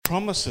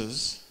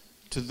promises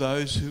to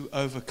those who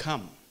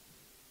overcome.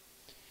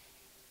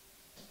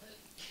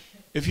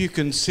 If you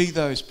can see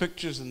those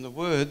pictures and the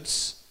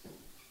words,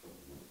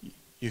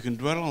 you can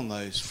dwell on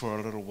those for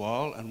a little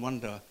while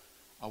and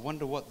I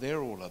wonder what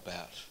they're all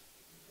about.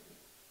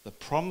 The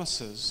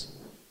promises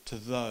to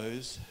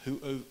those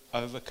who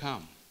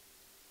overcome.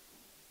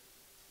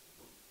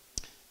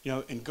 You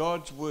know, in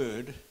God's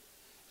word,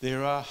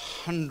 there are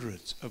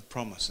hundreds of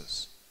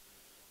promises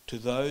to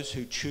those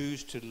who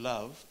choose to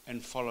love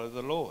and follow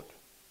the Lord.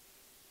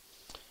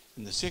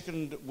 In the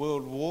Second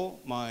World War,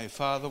 my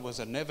father was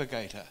a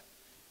navigator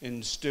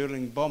in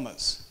Sterling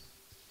bombers.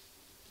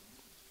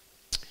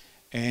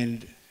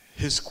 And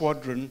his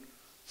squadron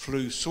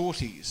flew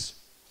sorties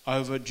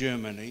over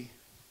Germany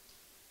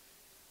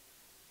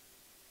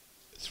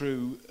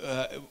through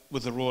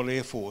with the Royal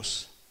Air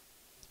Force.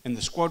 And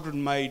the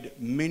squadron made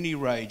many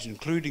raids,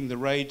 including the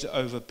raids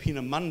over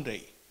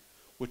Peenemünde,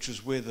 which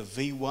is where the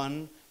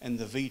V1 and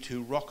the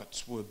V2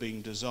 rockets were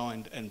being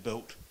designed and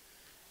built.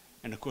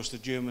 And of course the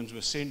Germans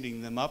were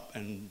sending them up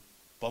and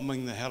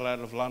bombing the hell out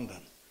of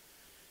London.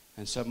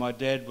 And so my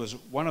dad was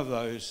one of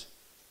those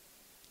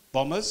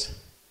bombers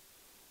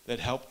that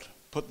helped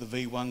put the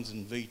V1s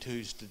and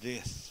V2s to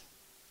death.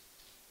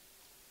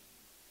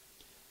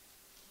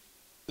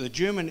 The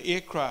German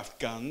aircraft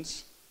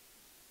guns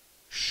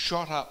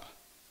shot up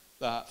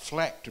the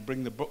flak to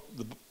bring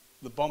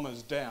the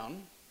bombers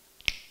down.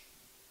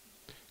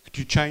 Could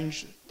you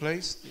change,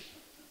 please,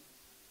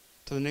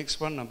 to the next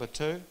one, number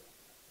 2?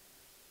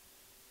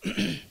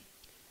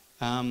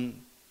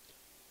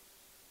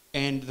 And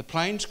the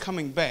planes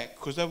coming back,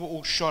 because they were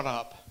all shot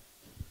up,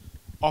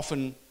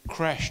 often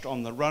crashed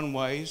on the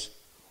runways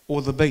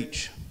or the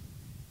beach.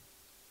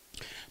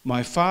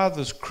 My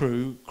father's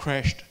crew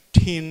crashed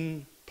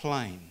 10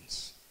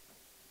 planes.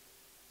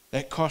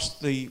 That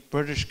cost the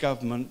British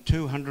government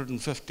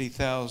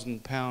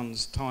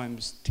 £250,000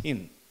 times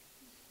 10.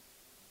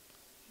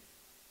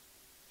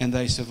 And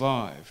they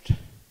survived.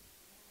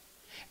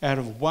 Out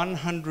of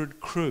 100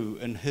 crew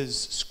in his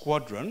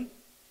squadron,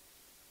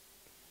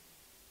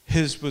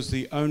 his was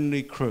the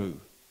only crew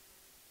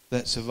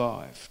that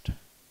survived.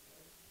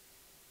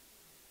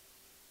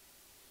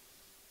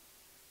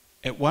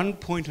 At one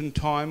point in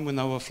time when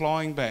they were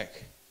flying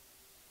back,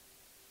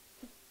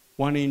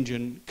 one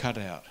engine cut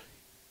out.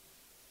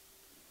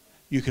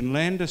 You can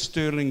land a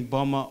Sterling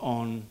bomber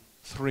on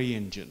 3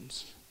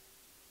 engines.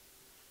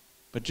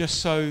 But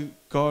just so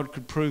God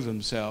could prove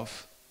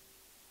himself,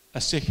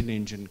 a second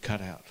engine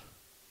cut out.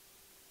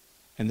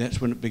 And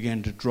that's when it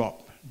began to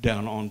drop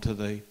down onto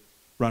the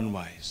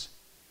runways.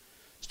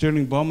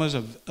 Sterling bombers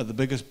are the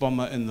biggest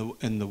bomber in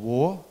the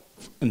war,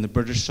 in the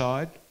British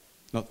side,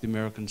 not the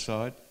American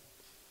side.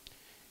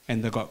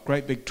 And they've got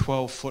great big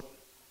 12-foot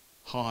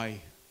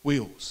high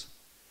wheels.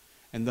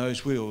 And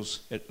those wheels,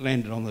 it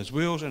landed on those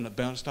wheels and it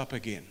bounced up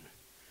again.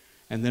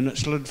 And then it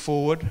slid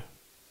forward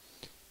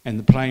and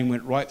the plane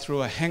went right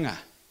through a hangar,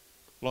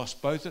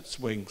 lost both its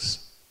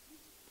wings,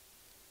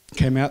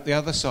 came out the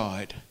other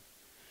side,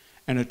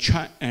 and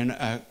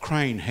a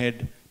crane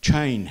had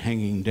chain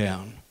hanging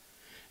down,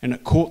 and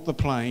it caught the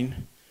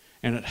plane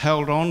and it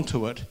held on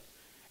to it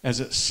as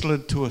it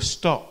slid to a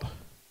stop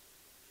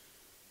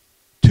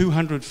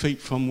 200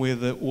 feet from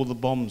where all the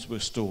bombs were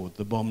stored,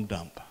 the bomb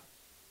dump.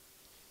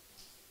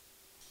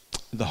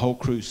 The whole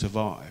crew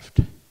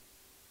survived.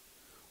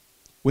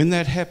 When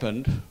that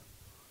happened,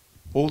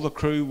 all the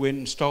crew went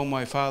and stole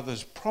my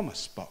father's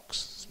promise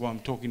box. That's why I'm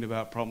talking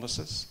about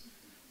promises.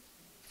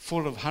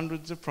 Full of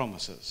hundreds of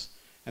promises.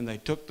 And they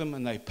took them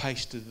and they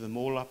pasted them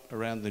all up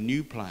around the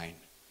new plane.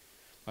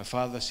 My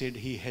father said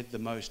he had the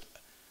most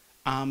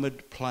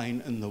armoured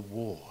plane in the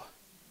war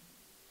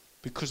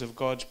because of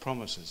God's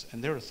promises.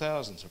 And there are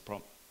thousands of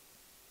promises.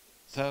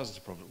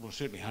 Well,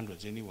 certainly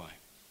hundreds anyway.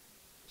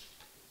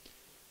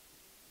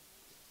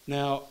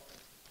 Now,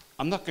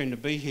 I'm not going to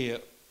be here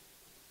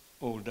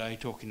all day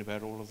talking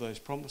about all of those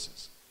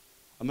promises.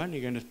 I'm only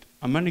going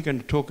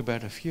to talk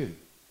about a few.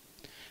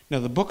 Now,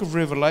 the book of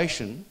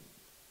Revelation,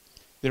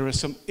 there are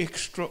some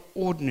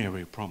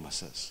extraordinary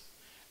promises,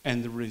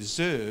 and they're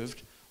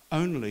reserved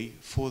only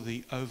for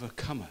the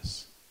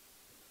overcomers.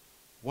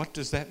 What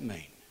does that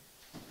mean?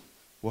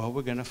 Well,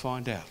 we're going to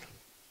find out.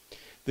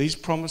 These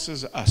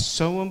promises are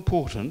so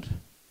important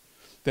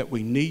that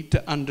we need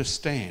to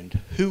understand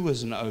who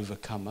is an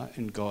overcomer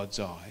in God's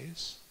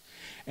eyes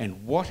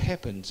and what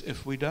happens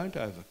if we don't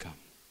overcome.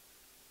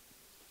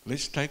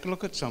 Let's take a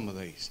look at some of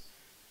these.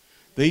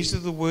 These are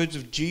the words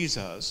of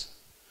Jesus,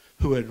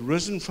 who had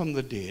risen from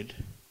the dead,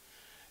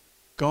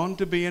 gone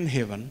to be in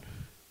heaven,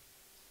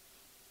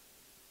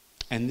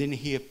 and then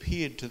he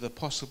appeared to the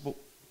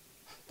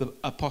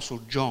Apostle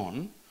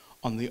John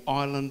on the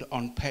island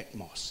on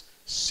Patmos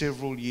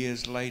several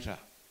years later.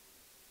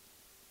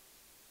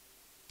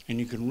 And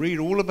you can read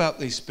all about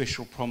these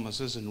special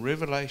promises in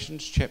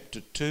Revelations chapter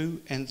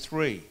 2 and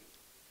 3.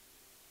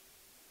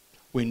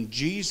 When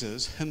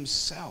Jesus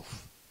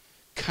himself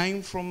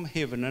came from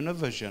heaven in a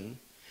vision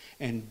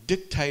and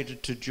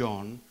dictated to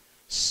John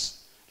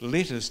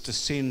letters to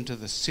send to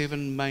the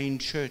 7 main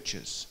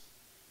churches.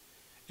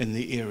 in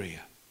the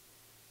area.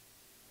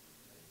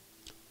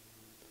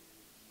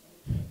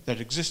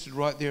 That existed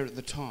right there at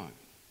the time.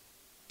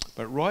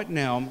 But right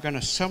now I'm going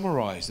to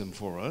summarize them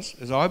for us,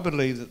 as I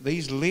believe that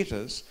these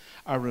letters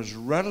are as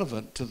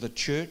relevant to the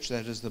church,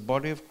 that is the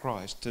body of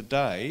Christ,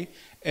 today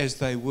as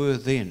they were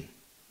then.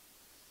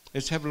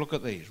 Let's have a look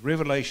at these.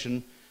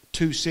 Revelation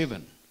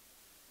 2:7.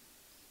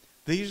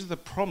 These are the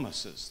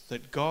promises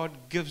that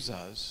God gives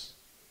us,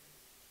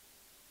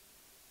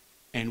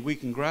 and we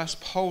can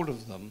grasp hold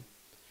of them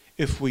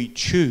if we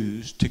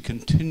choose to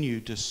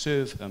continue to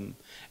serve him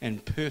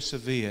and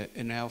persevere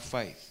in our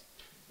faith.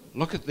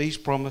 Look at these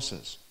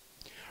promises.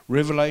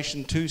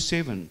 Revelation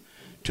 2:7.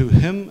 To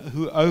him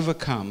who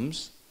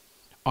overcomes,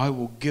 I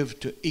will give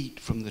to eat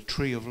from the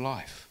tree of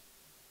life,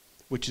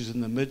 which is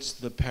in the midst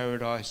of the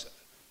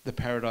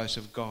paradise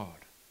of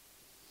God.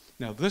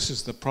 Now this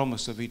is the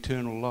promise of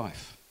eternal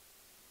life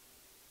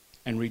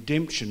and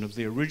redemption of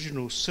the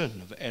original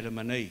sin of Adam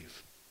and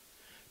Eve.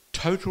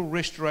 Total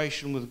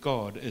restoration with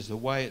God is the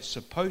way it's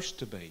supposed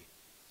to be.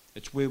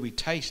 It's where we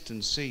taste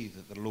and see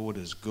that the Lord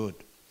is good.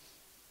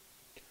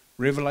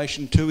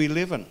 Revelation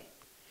 2:11.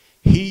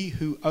 He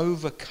who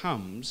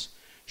overcomes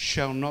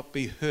shall not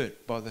be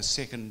hurt by the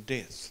second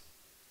death.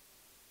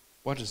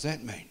 What does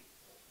that mean?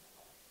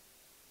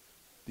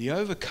 The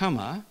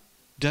overcomer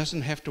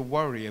doesn't have to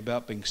worry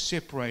about being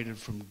separated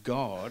from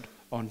God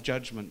on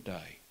Judgment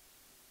Day.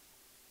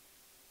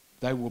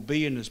 They will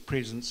be in his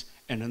presence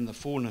and in the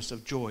fullness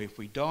of joy. If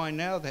we die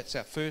now, that's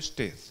our first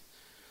death.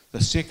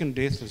 The second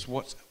death is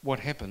what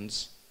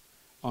happens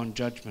on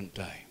Judgment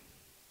Day.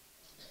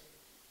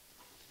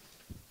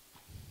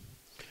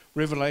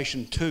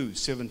 Revelation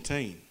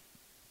 2:17.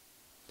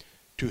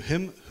 To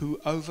him who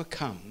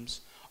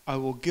overcomes, I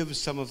will give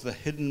some of the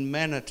hidden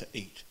manna to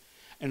eat,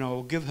 and I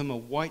will give him a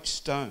white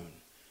stone,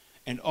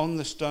 and on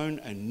the stone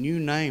a new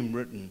name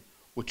written,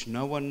 which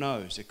no one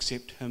knows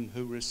except him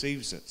who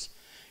receives it.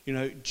 You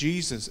know,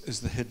 Jesus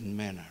is the hidden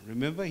manna.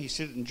 Remember, he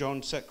said it in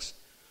John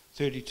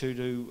 6:32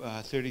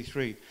 to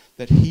 33,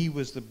 that he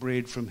was the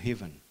bread from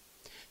heaven.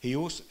 It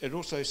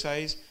also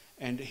says,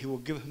 and he will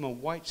give him a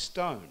white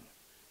stone.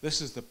 This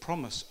is the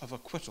promise of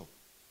acquittal.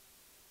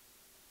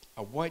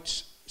 A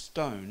white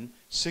stone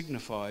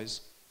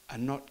signifies a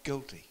not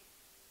guilty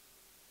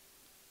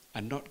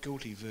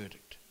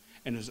verdict,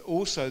 and is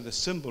also the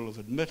symbol of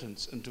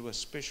admittance into a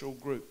special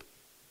group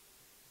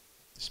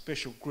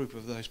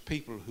of those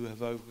people who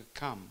have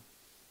overcome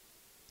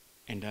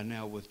and are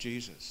now with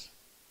Jesus.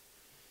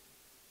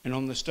 And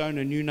on the stone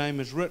a new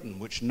name is written,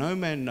 which no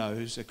man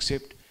knows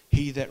except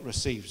he that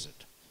receives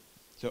it.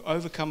 So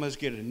overcomers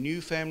get a new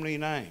family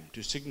name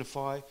to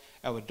signify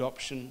our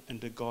adoption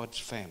into God's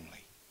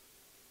family.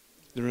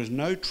 There is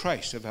no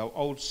trace of our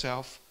old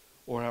self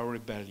or our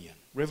rebellion.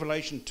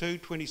 Revelation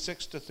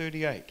 2:26 to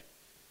 38.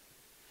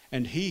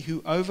 And he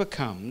who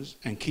overcomes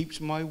and keeps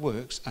my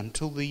works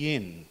until the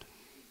end.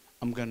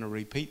 I'm going to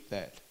repeat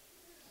that.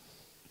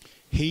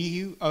 He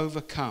who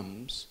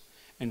overcomes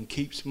and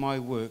keeps my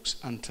works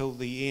until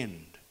the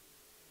end,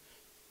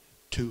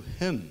 to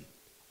him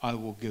I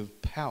will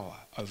give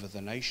power over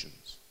the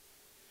nations,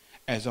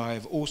 as I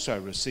have also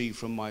received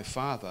from my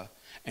Father,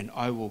 and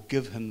I will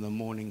give him the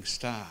morning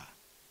star.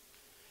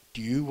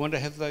 Do you want to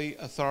have the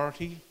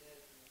authority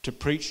to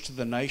preach to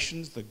the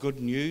nations the good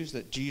news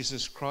that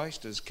Jesus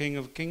Christ is King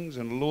of Kings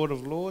and Lord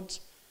of Lords?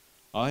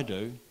 I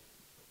do.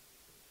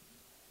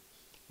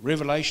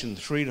 Revelation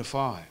 3 to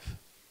 5.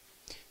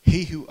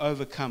 He who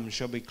overcomes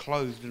shall be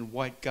clothed in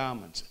white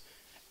garments,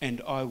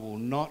 and I will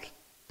not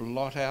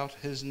blot out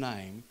his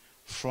name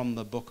from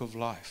the book of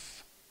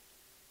life.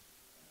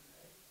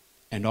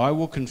 And I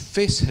will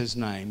confess his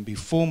name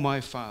before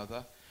my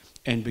Father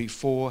and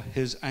before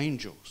his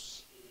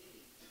angels.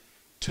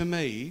 To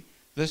me,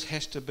 this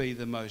has to be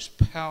the most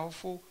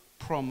powerful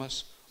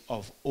promise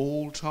of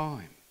all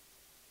time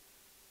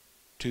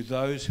to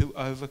those who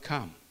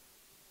overcome.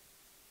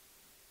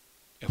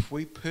 If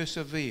we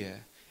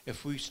persevere,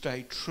 if we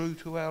stay true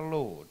to our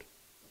Lord,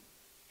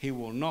 he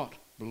will not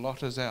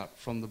blot us out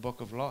from the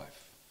book of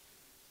life.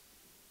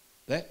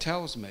 That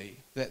tells me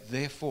that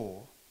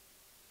therefore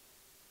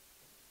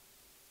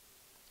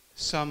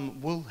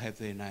some will have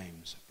their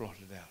names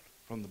blotted out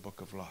from the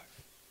book of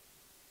life.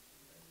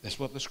 That's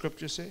what the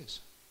scripture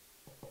says.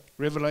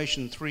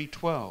 Revelation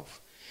 3:12.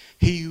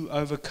 He who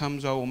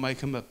overcomes, I will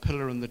make him a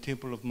pillar in the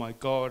temple of my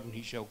God, and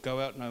he shall go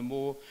out no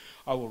more.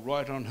 I will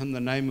write on him the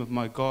name of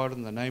my God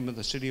and the name of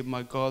the city of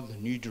my God, the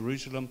New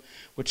Jerusalem,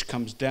 which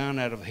comes down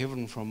out of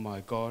heaven from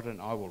my God,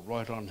 and I will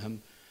write on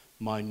him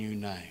my new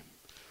name.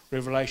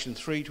 Revelation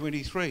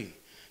 3:23.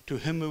 To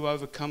him who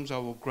overcomes, I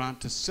will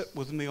grant to sit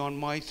with me on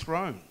my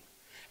throne,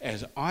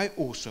 as I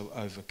also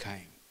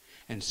overcame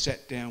and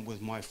sat down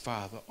with my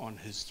Father on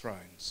his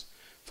thrones.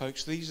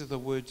 Folks, these are the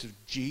words of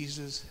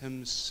Jesus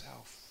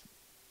himself.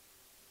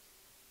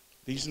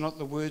 These are not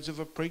the words of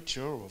a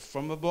preacher or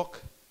from a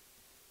book.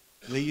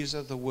 These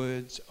are the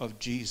words of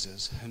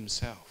Jesus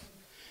himself.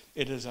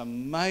 It is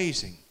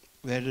amazing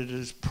that it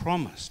is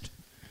promised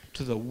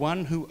to the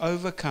one who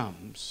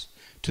overcomes,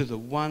 to the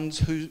ones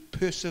who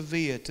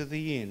persevere to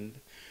the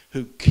end,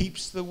 who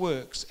keeps the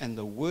works and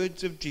the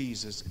words of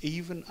Jesus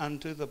even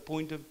unto the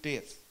point of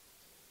death.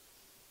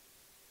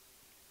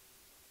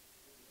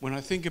 When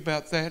I think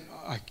about that,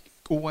 I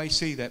always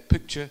see that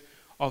picture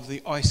of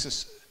the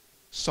ISIS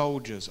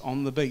soldiers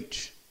on the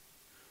beach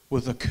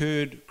with the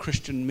Kurd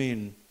Christian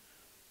men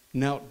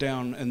knelt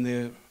down in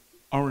their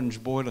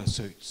orange boiler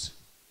suits.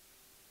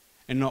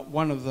 And not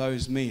one of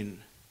those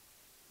men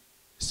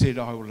said,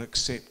 I will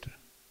accept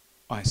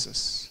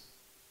ISIS.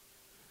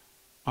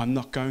 I'm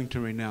not going to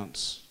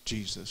renounce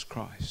Jesus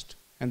Christ.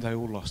 And they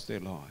all lost their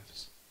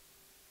lives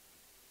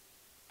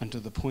unto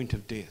the point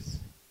of death.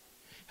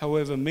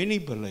 However, many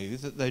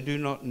believe that they do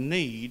not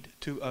need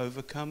to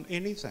overcome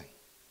anything.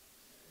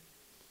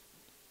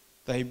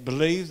 They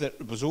believe that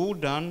it was all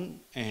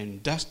done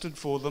and dusted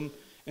for them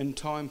in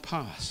time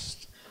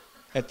past,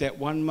 at that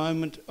one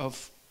moment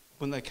of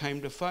when they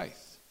came to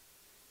faith.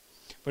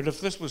 But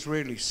if this was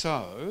really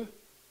so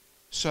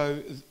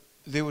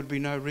there would be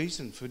no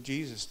reason for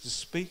Jesus to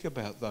speak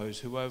about those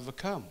who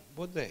overcome,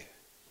 would there?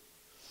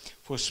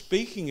 For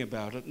speaking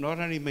about it not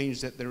only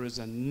means that there is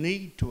a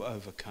need to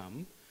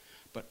overcome,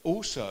 but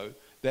also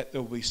that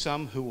there will be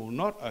some who will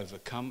not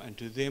overcome, and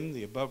to them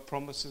the above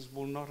promises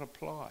will not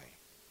apply.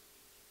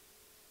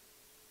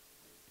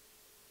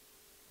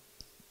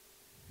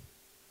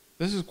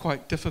 This is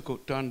quite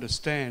difficult to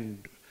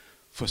understand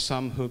for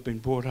some who have been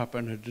brought up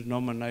in a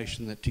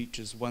denomination that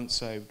teaches once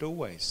saved,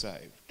 always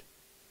saved.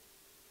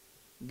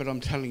 But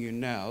I'm telling you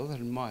now that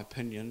in my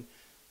opinion,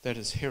 that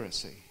is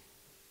heresy.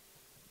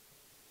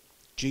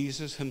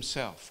 Jesus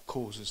himself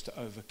calls us to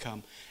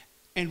overcome,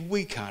 and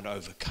we can't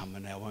overcome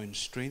in our own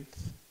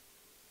strength.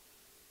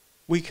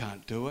 We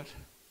can't do it.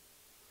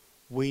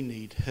 We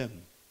need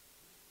him.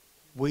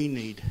 We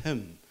need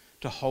him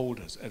to hold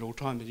us at all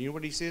times. And you know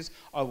what he says?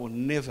 I will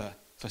never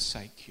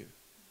forsake you.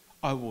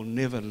 I will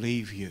never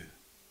leave you.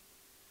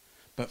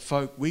 But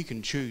folk, we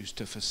can choose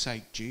to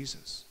forsake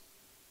Jesus.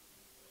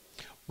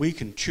 We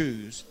can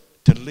choose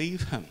to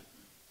leave him.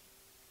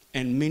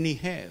 And many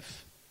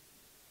have.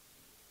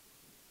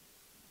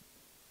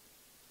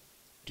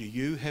 Do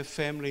you have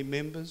family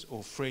members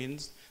or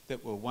friends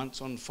that were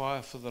once on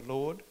fire for the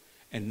Lord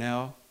and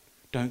now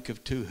don't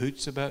give two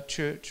hoots about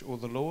church or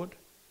the Lord?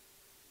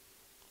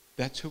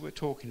 That's who we're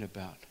talking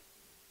about.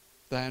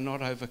 They are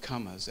not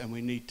overcomers, and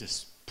we need to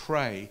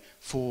pray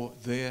for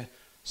their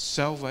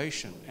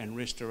salvation and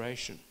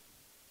restoration.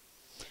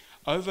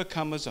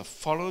 Overcomers are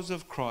followers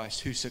of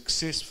Christ who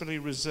successfully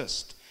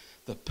resist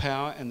the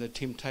power and the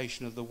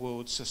temptation of the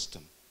world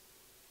system.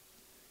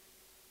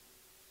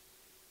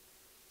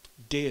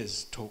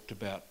 Des talked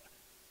about,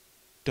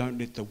 don't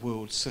let the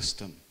world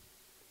system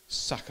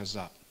suck us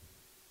up.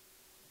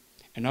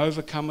 An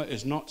overcomer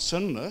is not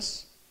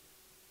sinless,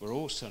 we're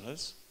all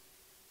sinners,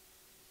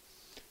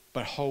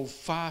 but hold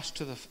fast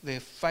to their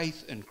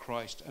faith in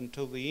Christ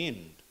until the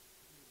end.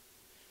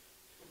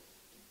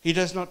 He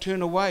does not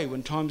turn away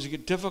when times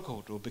get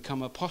difficult or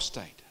become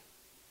apostate.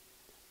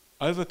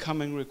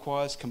 Overcoming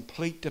requires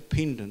complete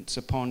dependence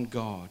upon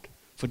God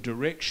for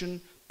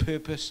direction,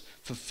 purpose,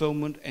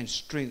 fulfillment, and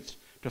strength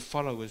to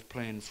follow his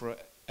plan for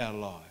our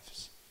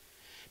lives.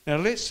 Now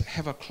let's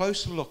have a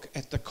closer look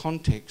at the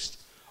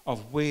context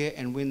of where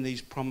and when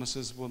these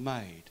promises were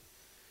made.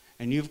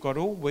 And you've got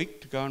all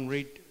week to go and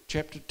read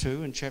chapter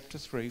 2 and chapter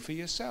 3 for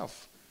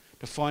yourself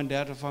to find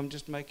out if I'm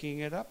just making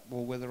it up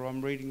or whether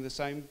I'm reading the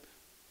same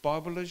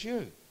Bible as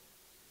you.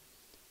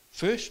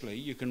 Firstly,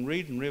 you can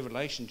read in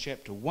Revelation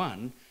chapter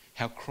 1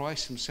 how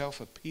Christ himself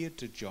appeared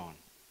to John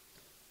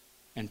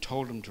and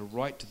told him to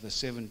write to the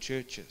 7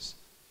 churches.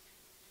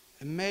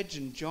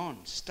 Imagine John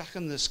stuck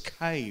in this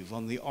cave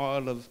on the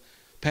Isle of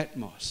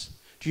Patmos.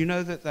 Do you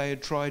know that they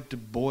had tried to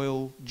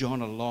boil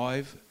John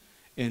alive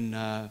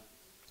in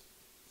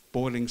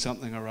boiling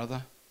something or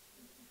other?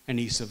 And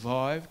he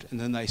survived, and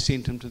then they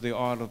sent him to the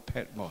Isle of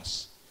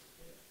Patmos.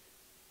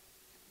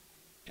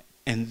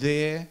 And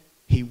there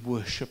he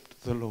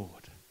worshipped the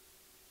Lord.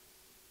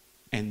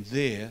 And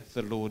there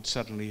the Lord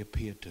suddenly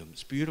appeared to him.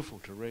 It's beautiful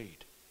to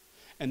read.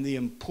 And the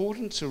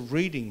importance of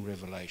reading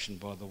Revelation,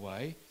 by the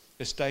way,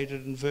 is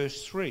stated in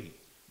verse 3.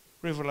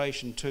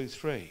 Revelation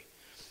 2:3.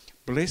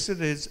 Blessed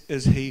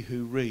is he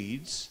who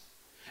reads,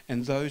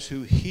 and those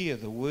who hear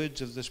the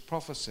words of this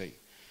prophecy,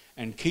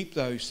 and keep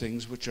those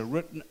things which are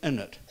written in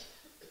it,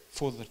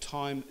 for the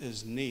time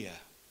is near.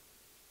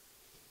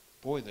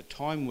 Boy, the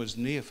time was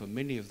near for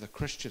many of the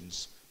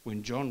Christians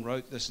when John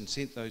wrote this and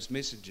sent those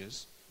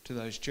messages to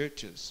those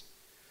churches.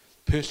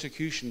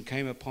 Persecution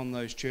came upon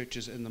those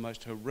churches in the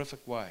most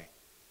horrific way.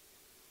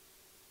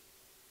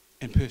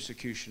 And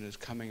persecution is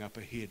coming up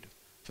ahead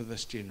for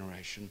this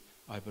generation,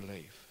 I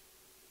believe.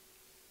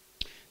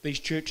 These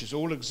churches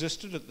all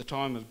existed at the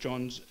time of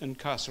John's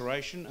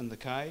incarceration in the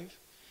cave.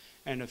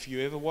 And if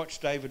you ever watch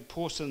David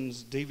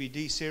Pawson's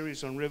DVD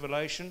series on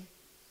Revelation,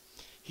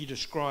 he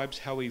describes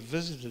how he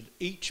visited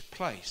each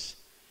place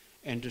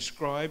and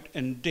described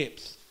in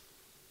depth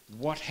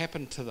what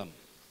happened to them.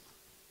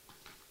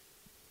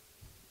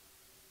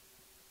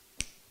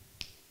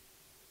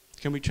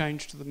 Can we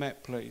change to the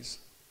map, please?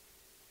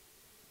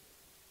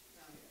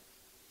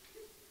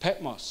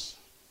 Patmos.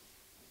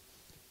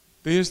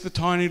 There's the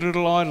tiny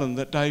little island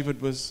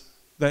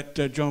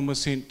that John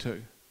was sent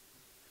to.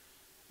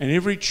 And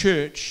every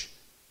church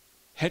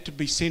had to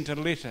be sent a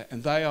letter,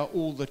 and they are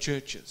all the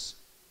churches.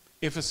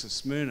 Ephesus,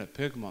 Smyrna,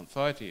 Pergamon,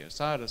 Thyatira,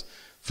 Sardis,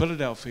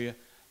 Philadelphia,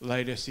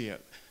 Laodicea.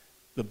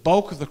 The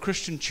bulk of the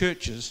Christian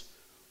churches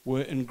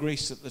were in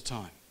Greece at the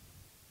time.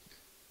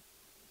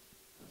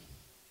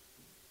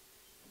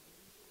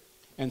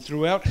 And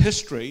throughout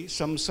history,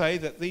 some say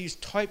that these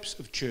types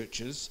of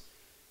churches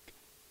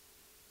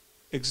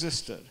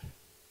existed.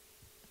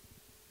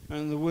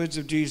 And the words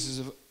of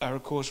Jesus are,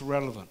 of course,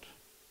 relevant.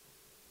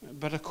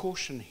 But a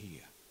caution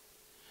here.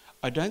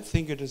 I don't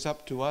think it is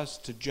up to us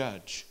to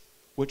judge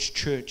which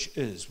church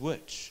is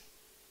which.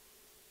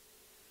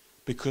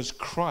 Because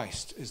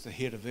Christ is the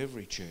head of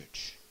every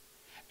church.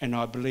 And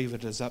I believe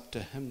it is up to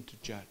him to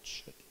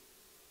judge it,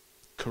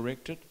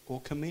 correct it,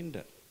 or commend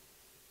it.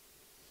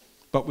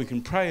 But we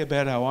can pray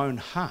about our own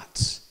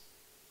hearts.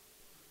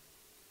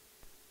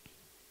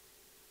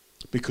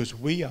 Because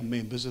we are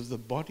members of the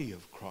body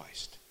of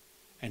Christ.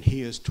 And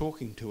he is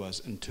talking to us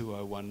in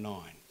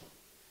 2019.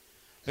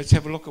 Let's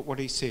have a look at what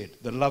he said.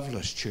 The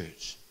loveless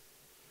church.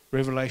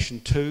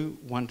 Revelation 2,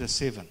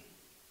 1-7.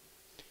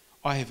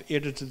 I have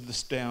edited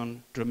this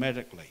down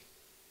dramatically.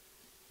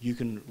 You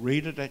can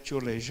read it at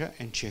your leisure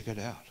and check it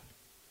out.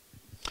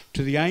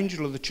 To the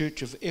angel of the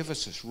church of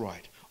Ephesus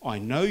write, I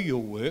know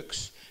your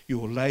works,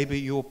 your labour,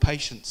 your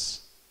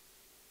patience.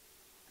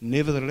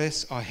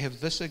 Nevertheless, I have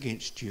this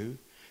against you,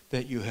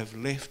 that you have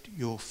left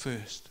your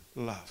first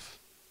love.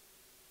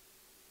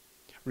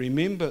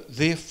 Remember,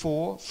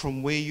 therefore,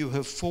 from where you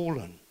have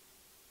fallen,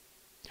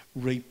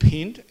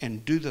 repent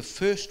and do the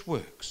first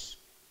works,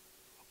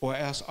 or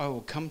else I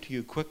will come to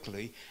you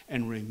quickly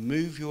and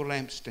remove your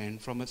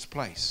lampstand from its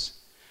place,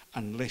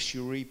 unless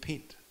you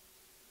repent.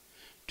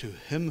 To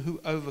him who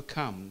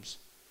overcomes,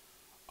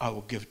 I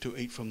will give to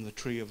eat from the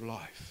tree of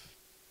life.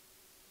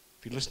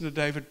 If you listen to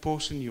David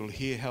Pawson, you'll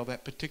hear how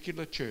that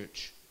particular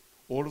church,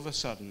 all of a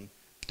sudden,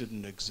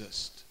 didn't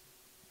exist.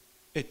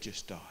 It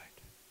just died.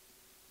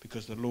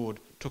 Because the Lord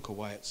took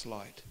away its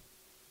light.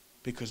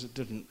 Because it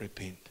didn't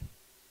repent.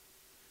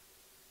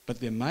 But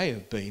there may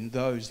have been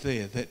those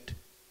there that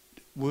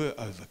were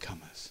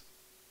overcomers.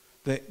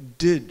 That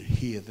did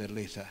hear the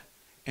letter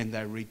and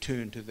they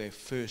returned to their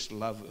first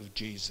love of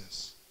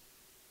Jesus.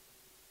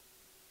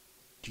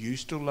 Do you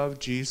still love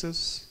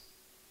Jesus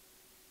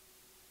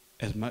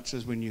as much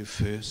as when you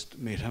first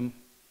met him?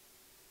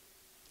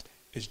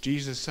 Is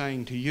Jesus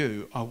saying to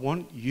you, I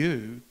want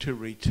you to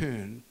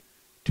return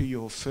to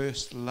your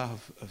first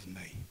love of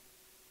me?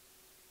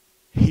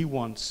 He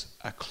wants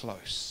a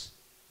close,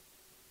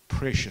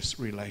 precious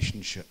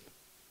relationship.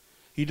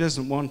 He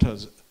doesn't want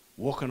us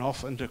walking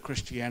off into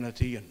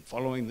Christianity and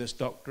following this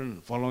doctrine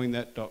and following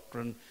that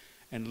doctrine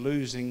and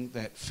losing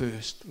that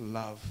first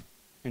love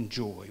and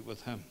joy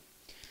with him.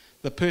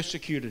 The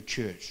persecuted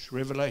church,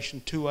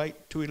 Revelation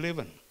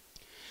 2:8-11.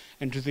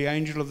 And to the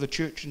angel of the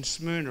church in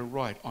Smyrna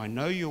write, I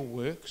know your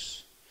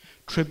works,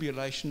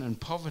 tribulation and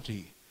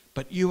poverty,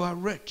 but you are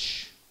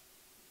rich.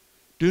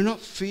 Do not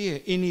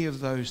fear any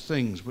of those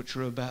things which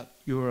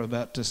you are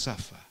about to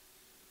suffer.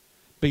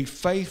 Be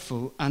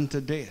faithful unto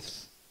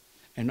death,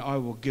 and I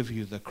will give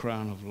you the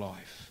crown of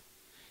life.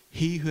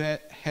 He who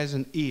has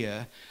an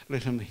ear,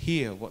 let him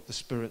hear what the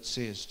Spirit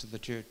says to the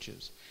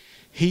churches.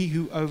 He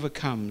who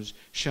overcomes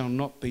shall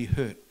not be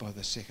hurt by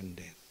the second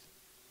death.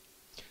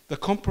 The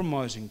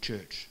compromising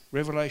church,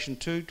 Revelation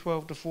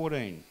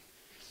 2:12-14.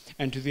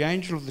 And to the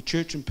angel of the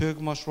church in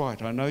Pergamos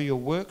write, I know your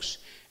works,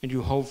 and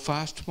you hold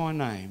fast to my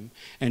name,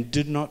 and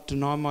did not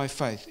deny my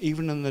faith,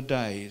 even in the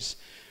days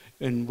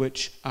in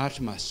which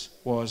Artemis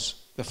was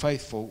the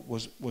faithful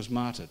was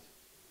martyred.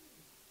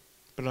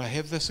 But I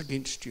have this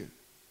against you,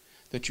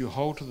 that you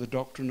hold to the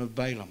doctrine of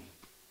Balaam,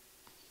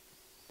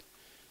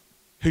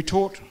 who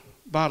taught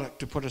Balak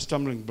to put a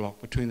stumbling block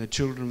between the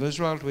children of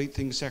Israel to eat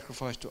things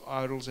sacrificed to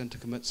idols and to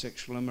commit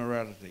sexual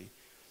immorality.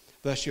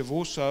 Thus you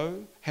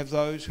also have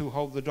those who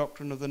hold the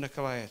doctrine of the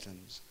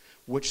Nicolaitans,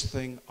 which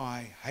thing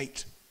I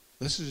hate.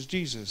 This is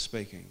Jesus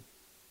speaking.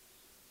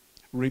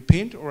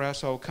 Repent, or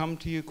else I will come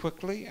to you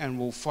quickly and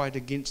will fight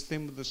against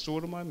them with the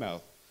sword of my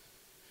mouth.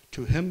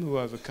 To him who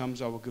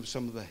overcomes, I will give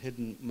some of the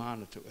hidden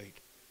manna to eat.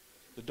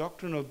 The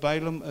doctrine of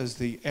Balaam is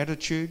the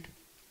attitude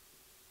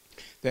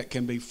that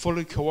can be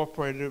fully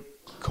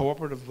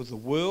cooperative with the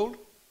world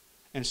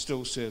and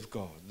still serve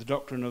God. The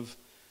doctrine of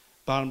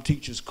Balaam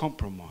teaches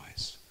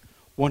compromise,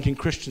 wanting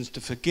Christians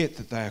to forget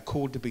that they are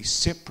called to be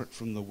separate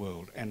from the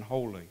world and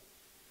holy.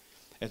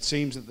 It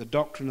seems that the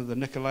doctrine of the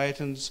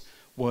Nicolaitans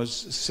was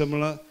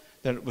similar,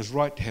 that it was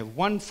right to have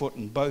one foot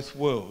in both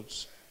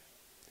worlds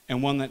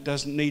and one that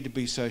doesn't need to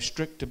be so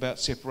strict about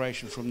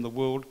separation from the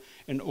world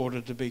in order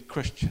to be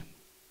Christian.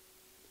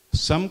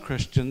 Some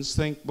Christians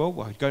think,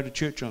 well, I go to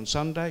church on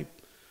Sunday,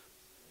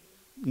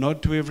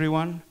 nod to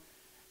everyone,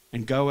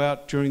 and go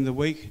out during the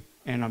week,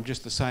 and I'm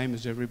just the same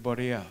as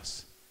everybody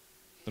else.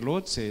 The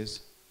Lord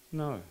says,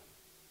 no.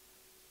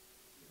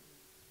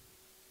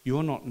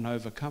 You're not an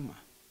overcomer.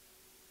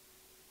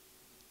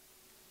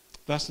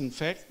 Thus, in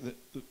fact,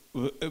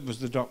 it was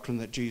the doctrine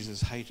that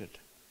Jesus hated.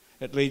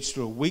 It leads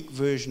to a weak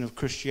version of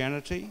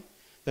Christianity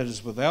that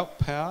is without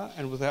power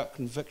and without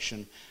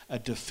conviction, a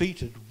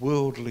defeated,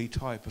 worldly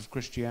type of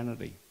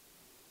Christianity.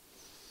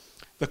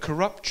 The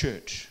corrupt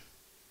church,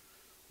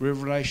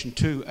 Revelation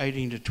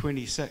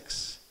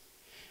 2:18-26.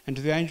 And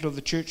to the angel of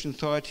the church in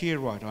Thyatira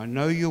write, I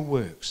know your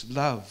works,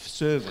 love,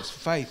 service,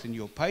 faith, and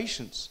your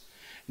patience.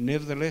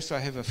 Nevertheless, I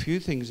have a few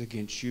things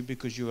against you,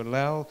 because you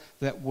allow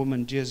that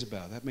woman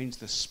Jezebel, that means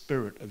the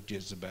spirit of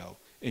Jezebel,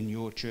 in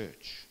your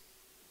church,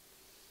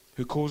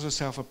 who calls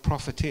herself a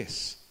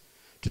prophetess,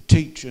 to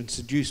teach and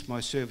seduce my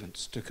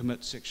servants to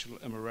commit sexual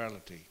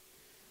immorality.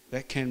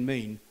 That can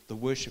mean the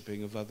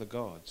worshipping of other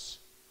gods.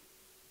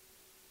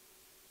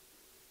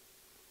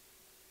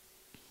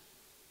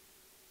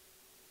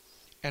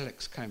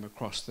 Alex came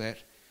across that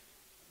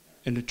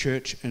in a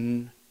church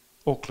in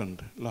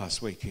Auckland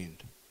last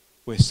weekend,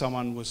 where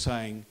someone was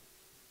saying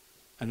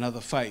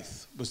another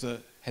faith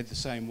had the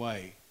same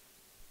way,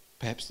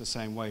 perhaps the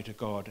same way to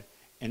God,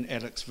 and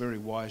Alex very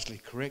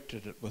wisely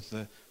corrected it with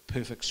the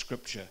perfect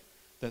scripture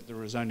that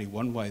there is only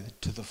one way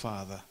to the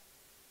Father,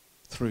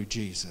 through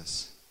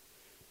Jesus.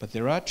 But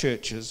there are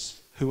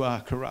churches who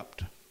are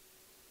corrupt.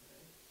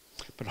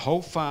 But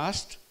hold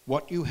fast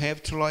what you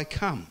have till I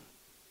come.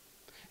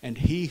 And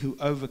he who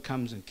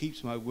overcomes and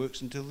keeps my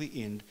works until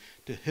the end,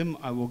 to him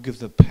I will give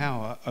the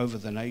power over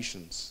the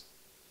nations.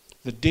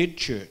 The dead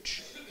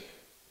church,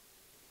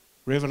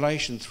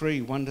 Revelation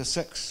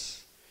 3:1-6.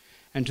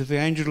 And to the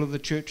angel of the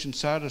church in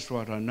Sardis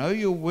write, I know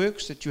your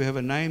works, that you have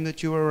a name,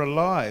 that you are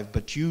alive,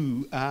 but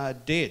you are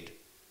dead.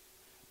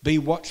 Be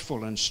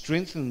watchful and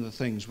strengthen the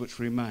things which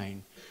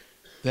remain,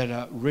 that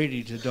are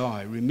ready to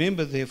die.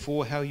 Remember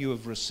therefore how you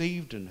have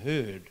received and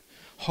heard.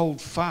 Hold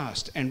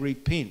fast and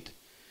repent.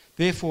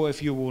 Therefore,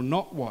 if you will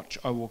not watch,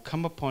 I will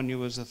come upon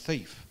you as a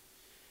thief,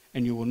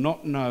 and you will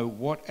not know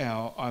what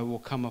hour I will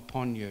come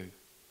upon you.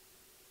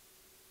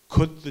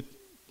 Could the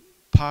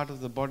part of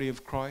the body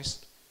of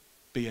Christ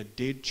be a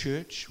dead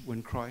church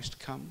when Christ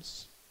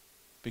comes,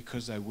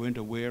 because they weren't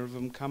aware of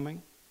him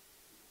coming?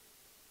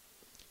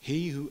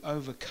 He who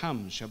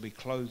overcomes shall be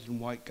clothed in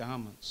white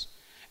garments,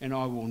 and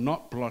I will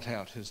not blot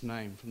out his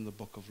name from the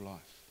book of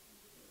life,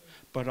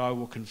 but I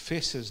will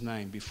confess his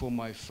name before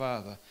my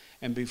Father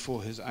and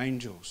before his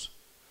angels.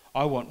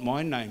 I want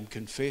my name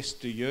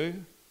confessed, do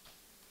you?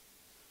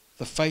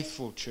 The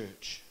faithful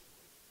church.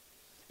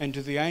 And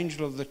to the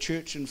angel of the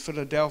church in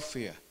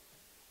Philadelphia,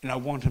 and I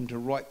want him to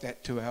write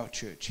that to our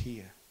church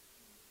here.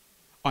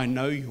 I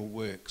know your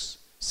works.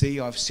 See,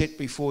 I've set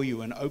before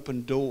you an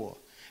open door,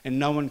 and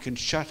no one can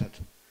shut it.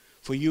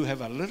 For you have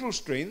a little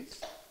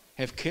strength,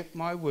 have kept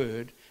my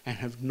word, and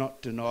have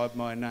not denied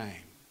my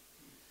name.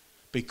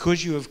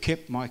 Because you have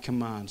kept my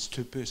commands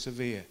to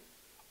persevere,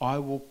 I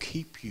will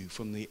keep you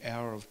from the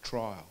hour of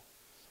trial,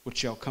 which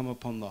shall come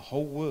upon the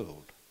whole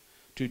world,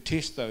 to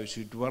test those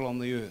who dwell on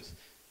the earth.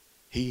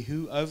 He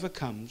who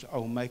overcomes, I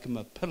will make him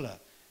a pillar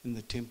in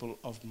the temple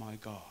of my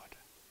God.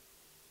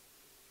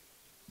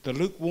 The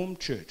lukewarm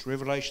church,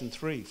 Revelation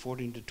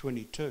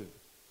 3:14-22.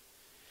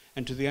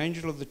 And to the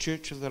angel of the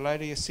church of the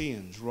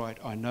Laodiceans write,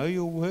 I know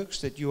your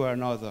works, that you are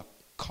neither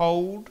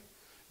cold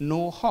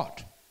nor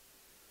hot.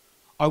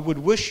 I would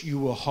wish you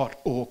were hot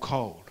or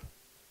cold.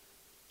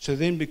 So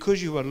then,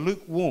 because you are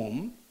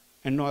lukewarm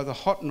and neither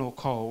hot nor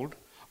cold,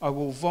 I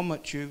will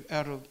vomit you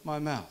out of my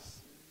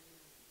mouth.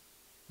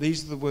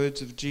 These are the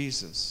words of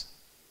Jesus,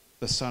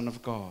 the Son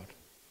of God.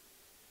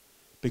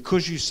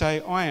 Because you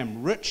say, I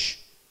am rich,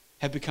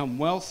 have become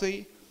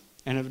wealthy,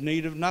 and have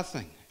need of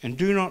nothing, and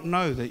do not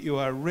know that you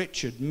are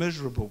wretched,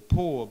 miserable,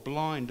 poor,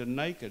 blind, and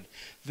naked.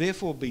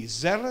 Therefore be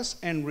zealous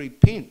and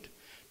repent.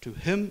 To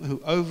him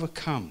who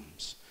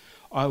overcomes,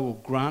 I will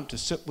grant to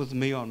sit with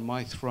me on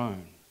my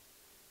throne.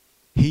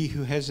 He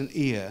who has an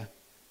ear,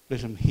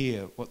 let him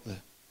hear what the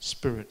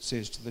Spirit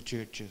says to the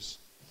churches.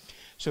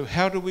 So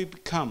how do we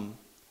become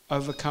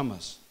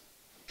overcomers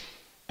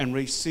and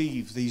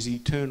receive these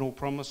eternal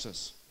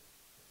promises?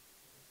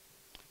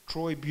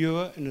 Troy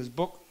Buer, in his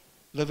book,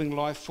 Living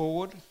Life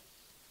Forward,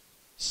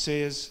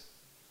 says,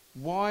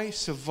 why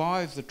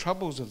survive the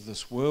troubles of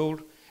this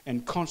world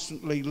and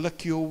constantly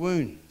lick your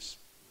wounds?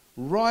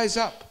 Rise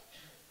up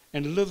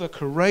and live a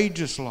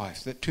courageous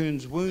life that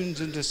turns wounds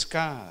into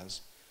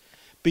scars.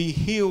 Be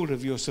healed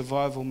of your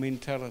survival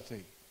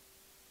mentality.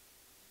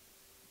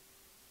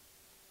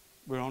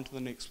 We're on to the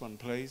next one,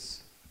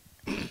 please.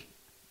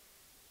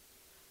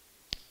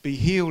 Be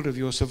healed of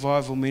your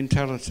survival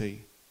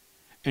mentality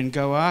and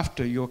go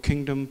after your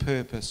kingdom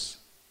purpose.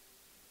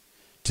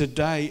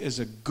 Today is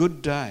a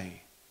good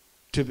day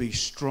to be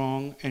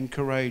strong and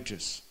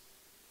courageous.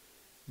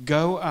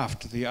 Go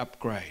after the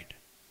upgrade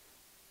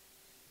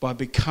by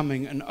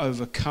becoming an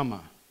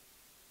overcomer.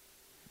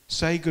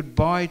 Say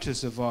goodbye to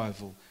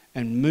survival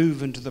and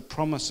move into the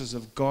promises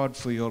of God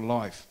for your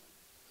life,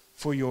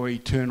 for your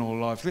eternal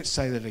life. Let's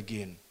say that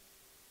again.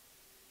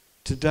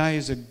 Today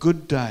is a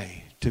good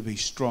day to be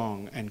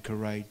strong and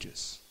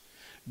courageous.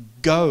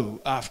 Go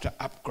after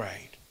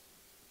upgrade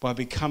by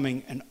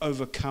becoming an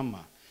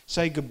overcomer.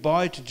 Say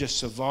goodbye to just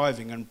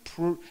surviving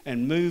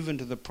and move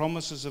into the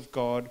promises of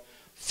God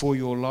for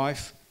your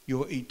life,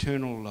 your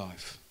eternal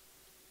life.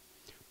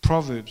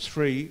 Proverbs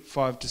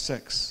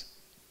 3:5-6.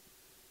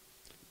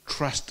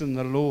 Trust in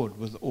the Lord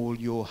with all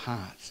your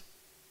heart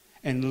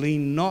and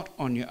lean not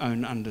on your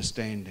own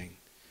understanding.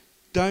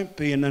 Don't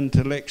be an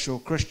intellectual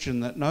Christian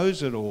that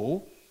knows it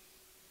all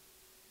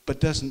but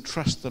doesn't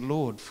trust the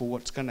Lord for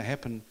what's going to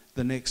happen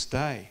the next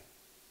day.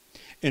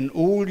 In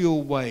all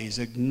your ways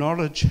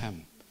acknowledge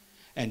him,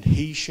 and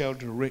he shall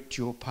direct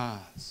your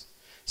paths.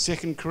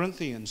 2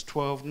 Corinthians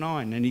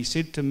 12:9, and he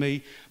said to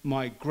me,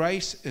 my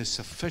grace is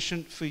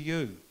sufficient for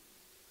you,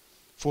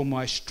 for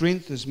my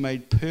strength is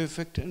made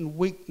perfect in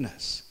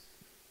weakness.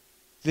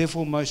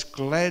 Therefore most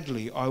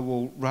gladly I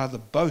will rather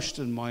boast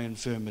in my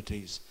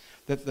infirmities,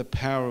 that the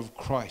power of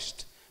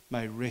Christ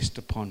may rest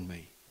upon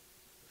me.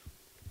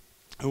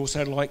 I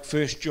also like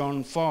 1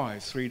 John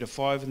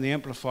 5:3-5 in the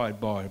Amplified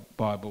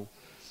Bible.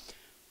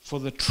 For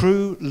the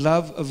true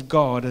love of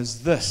God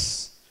is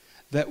this,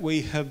 that we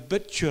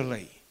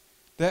habitually,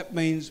 that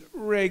means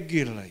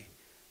regularly,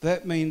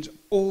 that means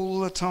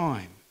all the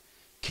time,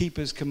 keep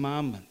his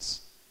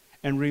commandments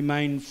and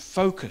remain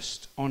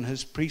focused on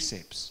his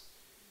precepts.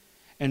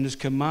 And his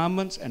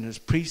commandments and his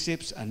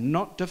precepts are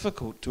not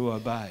difficult to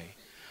obey.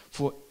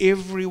 For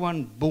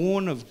everyone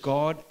born of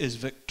God is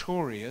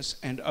victorious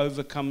and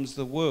overcomes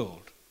the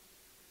world.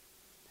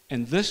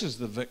 And this is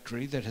the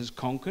victory that has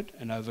conquered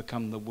and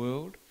overcome the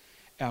world,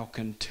 our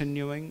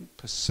continuing,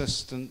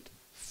 persistent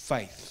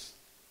faith.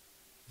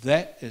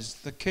 That is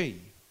the key.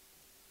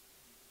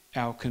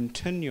 Our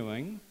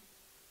continuing,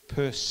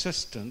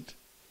 persistent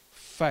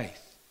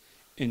faith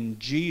in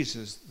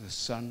Jesus, the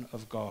Son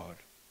of God,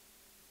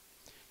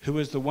 who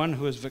is the one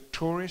who is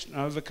victorious and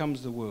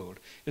overcomes the world,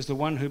 is the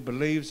one who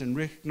believes and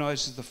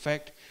recognizes the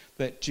fact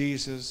that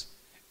Jesus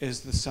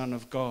is the Son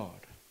of God.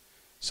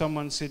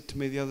 Someone said to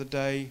me the other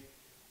day,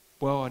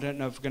 well, I don't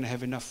know if we're going to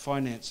have enough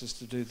finances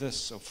to do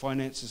this or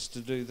finances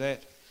to do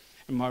that.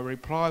 And my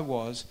reply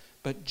was,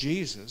 but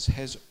Jesus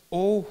has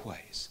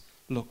always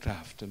looked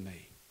after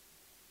me.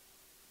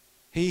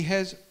 He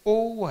has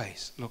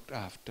always looked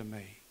after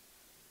me.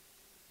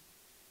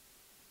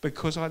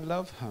 Because I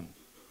love him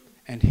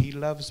and he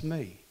loves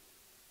me.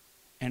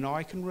 And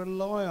I can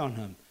rely on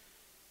him.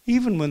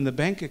 Even when the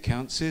bank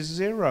account says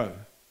 0.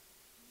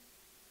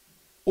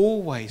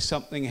 Always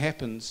something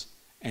happens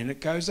and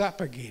it goes up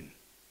again.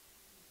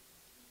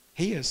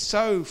 He is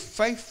so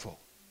faithful.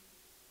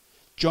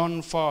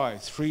 John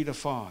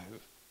 5:3-5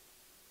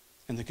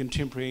 in the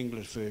Contemporary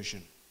English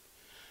Version.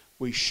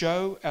 We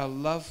show our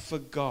love for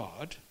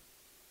God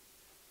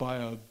by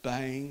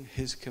obeying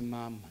his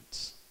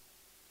commandments.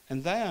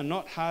 And they are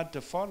not hard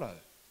to follow.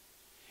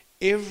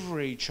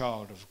 Every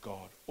child of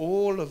God,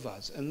 all of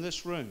us in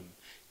this room,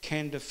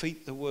 can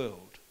defeat the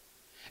world.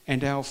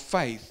 And our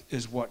faith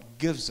is what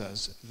gives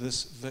us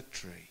this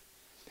victory.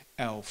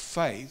 Our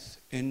faith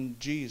in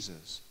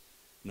Jesus.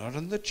 Not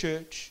in the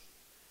church,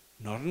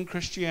 not in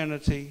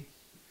Christianity,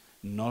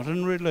 not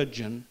in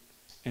religion,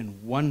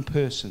 in one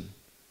person,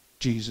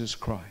 Jesus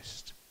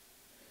Christ.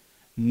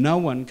 No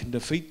one can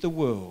defeat the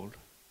world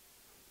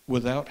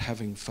without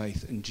having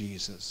faith in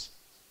Jesus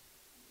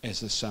as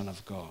the Son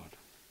of God.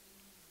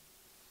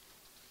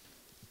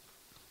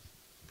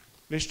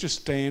 Let's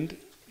just stand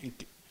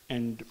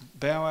and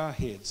bow our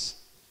heads.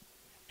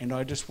 And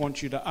I just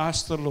want you to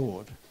ask the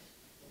Lord,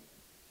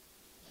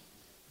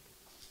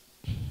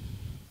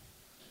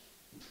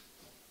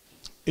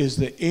 is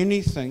there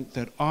anything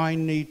that I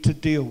need to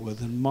deal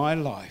with in my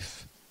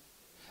life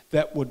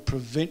that would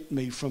prevent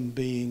me from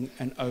being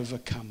an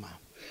overcomer?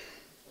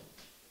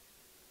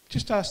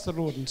 Just ask the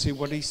Lord and see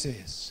what he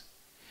says.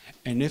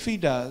 And if he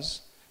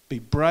does, be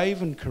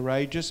brave and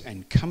courageous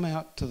and come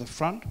out to the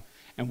front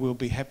and we'll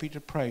be happy to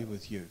pray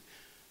with you.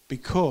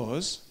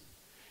 Because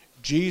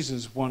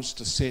Jesus wants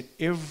to set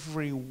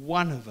every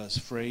one of us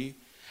free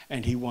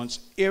and he wants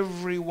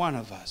every one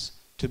of us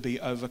to be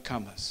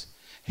overcomers.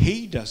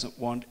 He doesn't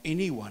want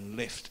anyone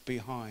left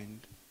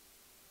behind.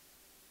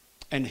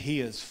 And he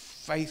is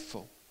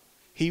faithful.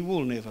 He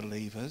will never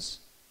leave us.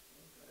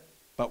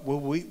 But will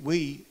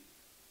we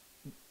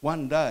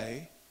one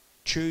day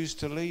choose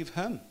to leave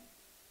him?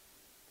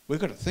 We've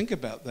got to think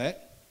about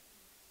that.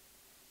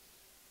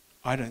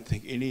 I don't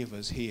think any of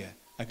us here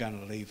are going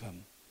to leave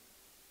him.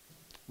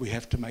 We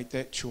have to make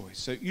that choice.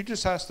 So you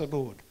just ask the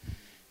Lord,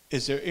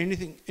 is there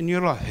anything in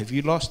your life? Have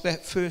you lost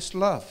that first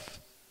love?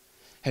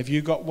 Have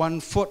you got one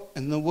foot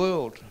in the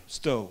world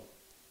still?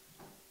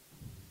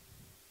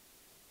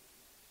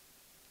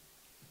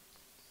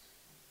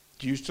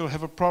 Do you still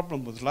have a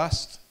problem with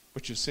lust,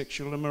 which is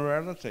sexual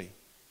immorality?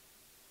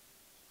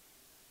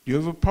 Do you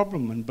have a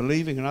problem in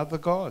believing in other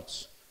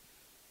gods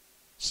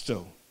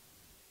still?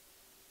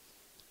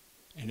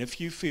 And if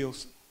you feel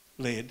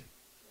led,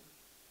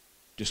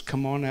 just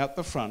come on out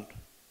the front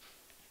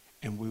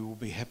and we will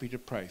be happy to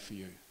pray for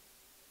you.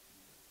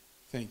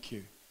 Thank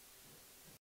you.